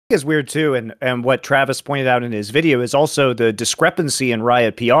is weird too, and what Travis pointed out in his video is also the discrepancy in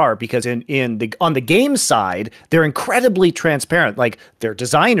Riot PR, because on the game side they're incredibly transparent. Like, their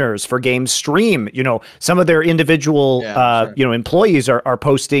designers for game stream, some of their individual employees are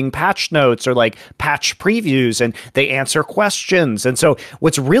posting patch notes or like patch previews, and they answer questions. And so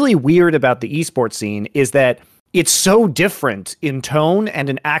what's really weird about the esports scene is that it's so different in tone and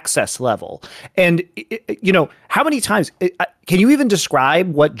in access level. And, how many times can you even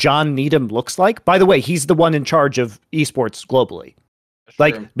describe what John Needham looks like? By the way, he's the one in charge of esports globally.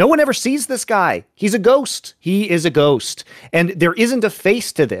 Like, no one ever sees this guy. He's a ghost. He is a ghost. And there isn't a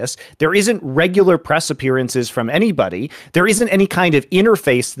face to this. There isn't regular press appearances from anybody. There isn't any kind of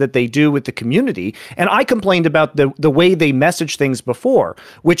interface that they do with the community. And I complained about the way they message things before,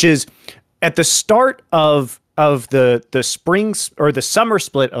 which is at the start of the spring or the summer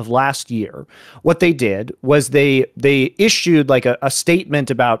split of last year, what they did was they issued like a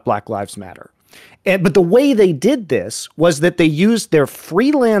statement about Black Lives Matter. But the way they did this was that they used their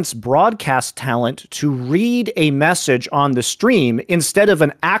freelance broadcast talent to read a message on the stream instead of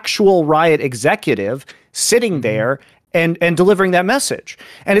an actual Riot executive sitting there and delivering that message.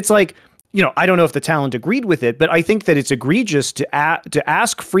 And it's like, I don't know if the talent agreed with it, but I think that it's egregious to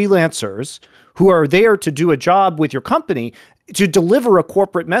ask freelancers who are there to do a job with your company to deliver a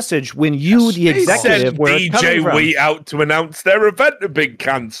corporate message when you, the executive, were DJ Wheat out to announce their event had been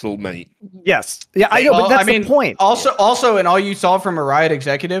cancelled, mate. Yes. Yeah, I know, but that's the point. Also, and all you saw from a Riot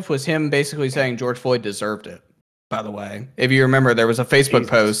executive was him basically saying George Floyd deserved it. By the way, if you remember, there was a Facebook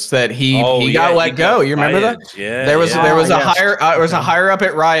post that he got let go. You remember that? Yeah. There was a higher up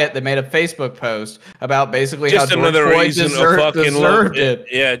at Riot that made a Facebook post about basically just how George Floyd deserved it.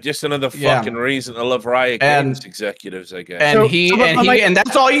 Yeah, just another fucking reason to love Riot Games executives, I guess. And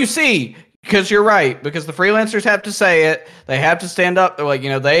that's all you see. Because you're right. Because the freelancers have to say it. They have to stand up. They're like,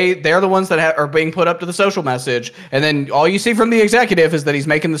 they're the ones that are being put up to the social message. And then all you see from the executive is that he's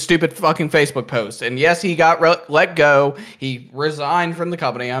making the stupid fucking Facebook post. And yes, he got let go. He resigned from the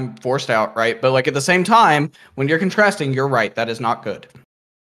company. I'm forced out, right? But like at the same time, when you're contrasting, you're right. That is not good.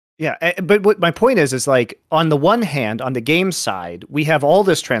 Yeah, but what my point is like, on the one hand, on the game side, we have all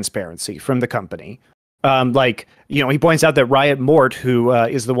this transparency from the company. He points out that Riot Mort, who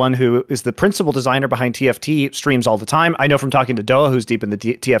is the one who is the principal designer behind TFT, streams all the time. I know from talking to Doa, who's deep in the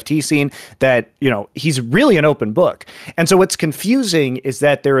TFT scene, that he's really an open book. And so what's confusing is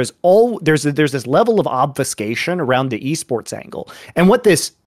that there's this level of obfuscation around the esports angle. And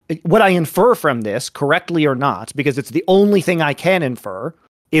what I infer from this, correctly or not, because it's the only thing I can infer,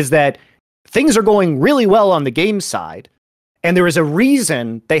 is that things are going really well on the game side. And there is a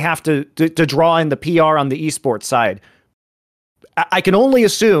reason they have to draw in the PR on the esports side. I can only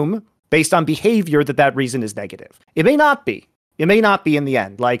assume, based on behavior, that reason is negative. It may not be. It may not be in the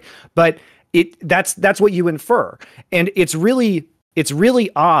end. But that's what you infer. And it's really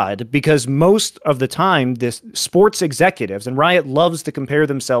odd, because most of the time, this sports executives, and Riot loves to compare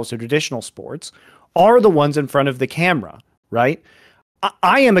themselves to traditional sports, are the ones in front of the camera, right?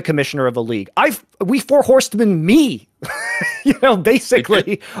 I am a commissioner of a league. We four horsemen me.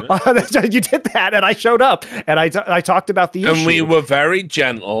 Basically, you did that, and I showed up, and I talked about the issue. And we were very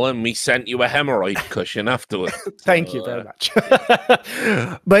gentle, and we sent you a hemorrhoid cushion afterwards. Thank you very much.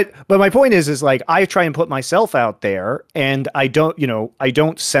 But my point is like, I try and put myself out there, and I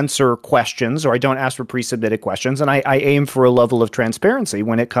don't censor questions, or I don't ask for pre-submitted questions, and I aim for a level of transparency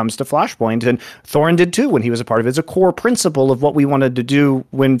when it comes to Flashpoint, and Thorin did too when he was a part of it. It's a core principle of what we wanted to do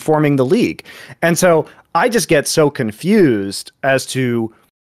when forming the league. And so I just get so confused as to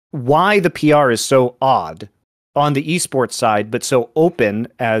why the PR is so odd on the esports side, but so open,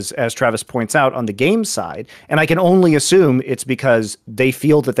 as Travis points out, on the game side. And I can only assume it's because they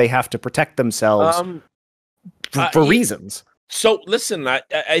feel that they have to protect themselves for reasons. So listen,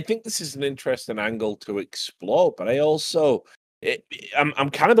 I think this is an interesting angle to explore, but I also I'm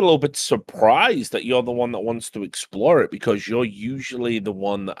kind of a little bit surprised that you're the one that wants to explore it, because you're usually the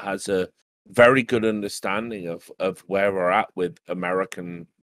one that has a very good understanding of where we're at with American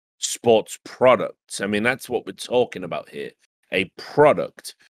sports products. I mean, that's what we're talking about here, a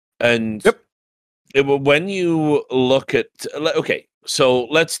product. And when you look at, okay, so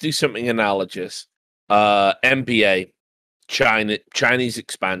let's do something analogous. NBA, Chinese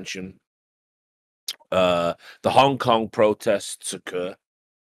expansion, the Hong Kong protests occur,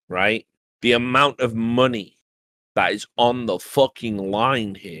 right? The amount of money that is on the fucking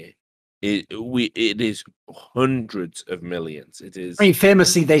line here, it is hundreds of millions. It is. I mean,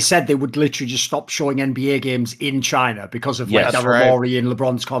 famously, they said they would literally just stop showing NBA games in China because of like Daryl Morey and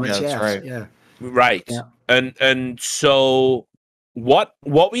LeBron's comments. Yeah, that's right. Yeah. Right. Yeah. And so what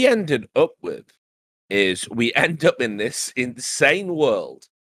we ended up with is we end up in this insane world.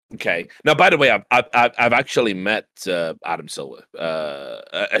 Okay. Now, by the way, I've actually met Adam Silver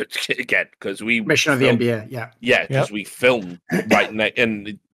again because we Commissioner of the NBA. Yeah, because we filmed right next,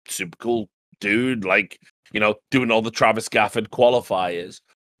 and super cool dude, like, you know, doing all the Travis Gafford qualifiers.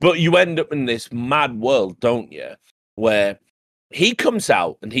 But you end up in this mad world, don't you? Where he comes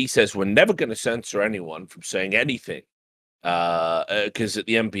out and he says, we're never going to censor anyone from saying anything. Because at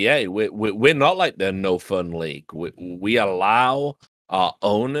the NBA, we're not like the no fun league. We allow our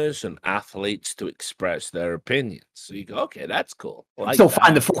owners and athletes to express their opinions. So you go, okay, that's cool. Like still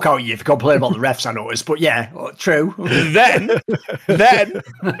find the fuck out of you if you complain about the refs, I noticed. But yeah, true. then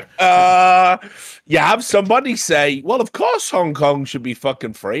you have somebody say, well, of course Hong Kong should be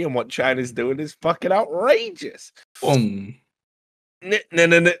fucking free, and what China's doing is fucking outrageous. And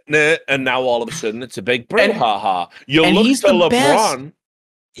now all of a sudden it's a big brouhaha. You look to LeBron.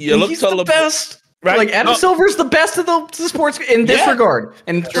 He's the best. Right? Like Adam Silver's the best of the sports in this regard,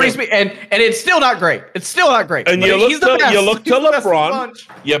 and it's still not great. It's still not great. And you look to LeBron,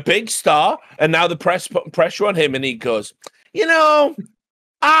 your big star, and now the press putting pressure on him, and he goes, you know,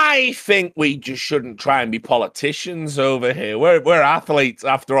 I think we just shouldn't try and be politicians over here. We're athletes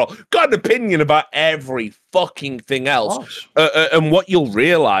after all. Got an opinion about every fucking thing else. And what you'll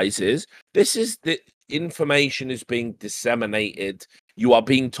realize is the information is being disseminated. You are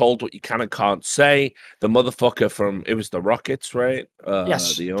being told what you can and can't say. The motherfucker from, it was the Rockets, right?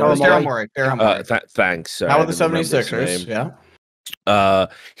 Yes. Daryl Morey. Thanks. Now with the 76ers, yeah.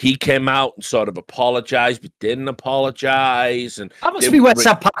 He came out and sort of apologized, but didn't apologize. And that must be where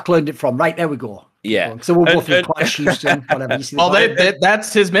Sam Park learned it from. Right, there we go. Yeah. So we'll go through Clash Houston, whatever. You see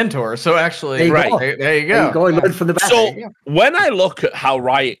that's his mentor. So actually, there you go. There you go. He learned from the best. So when I look at how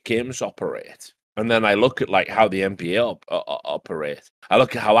Riot Games operate, and then I look at like how the NBA operate, I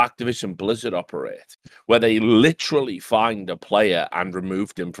look at how Activision Blizzard operate, where they literally find a player and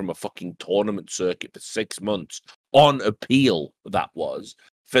removed him from a fucking tournament circuit for 6 months on appeal. That was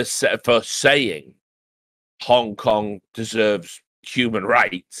for saying Hong Kong deserves human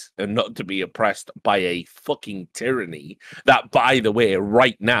rights and not to be oppressed by a fucking tyranny that, by the way,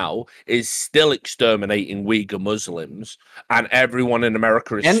 right now is still exterminating Uyghur Muslims, and everyone in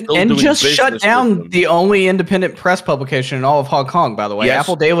America is still doing just business shut down with them. The only independent press publication in all of Hong Kong, by the way. Yes.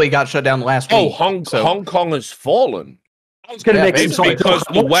 Apple Daily got shut down last week. Hong Kong has fallen. I was going to make some sort because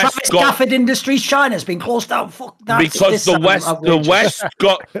of the West Stafford Industries China's been closed down. Fuck that. Because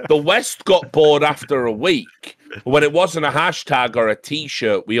the West got bored after a week. When it wasn't a hashtag or a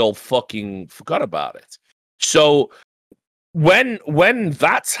T-shirt, we all fucking forgot about it. So when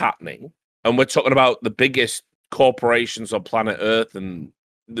that's happening, and we're talking about the biggest corporations on planet Earth and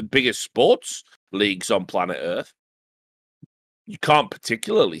the biggest sports leagues on planet Earth, you can't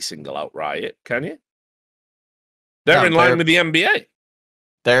particularly single out Riot, can you? They're in line with the NBA.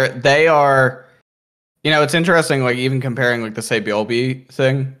 They are. You know, it's interesting, like, even comparing, like, the Sabiolby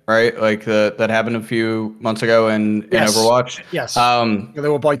thing, right? Like, that happened a few months ago in Overwatch. Yes. They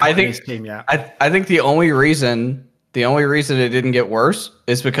were boycotting his team, yeah. I think the only reason it didn't get worse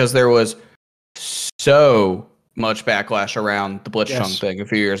is because there was so much backlash around the Blitzchung thing a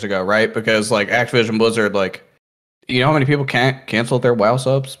few years ago, right? Because, like, Activision Blizzard, like, you know how many people canceled their WoW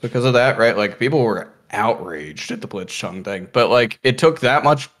subs because of that, right? Like, people were outraged at the Blitzchung thing, but like it took that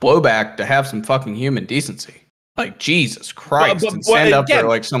much blowback to have some fucking human decency. Like, Jesus Christ, and stand up for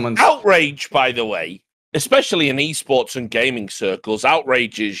like someone's outrage. By the way, especially in esports and gaming circles,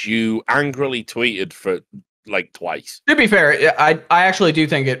 outrages you angrily tweeted for like twice. To be fair, I actually do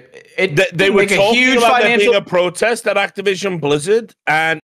think they were make a huge about financial there being a protest at Activision Blizzard, and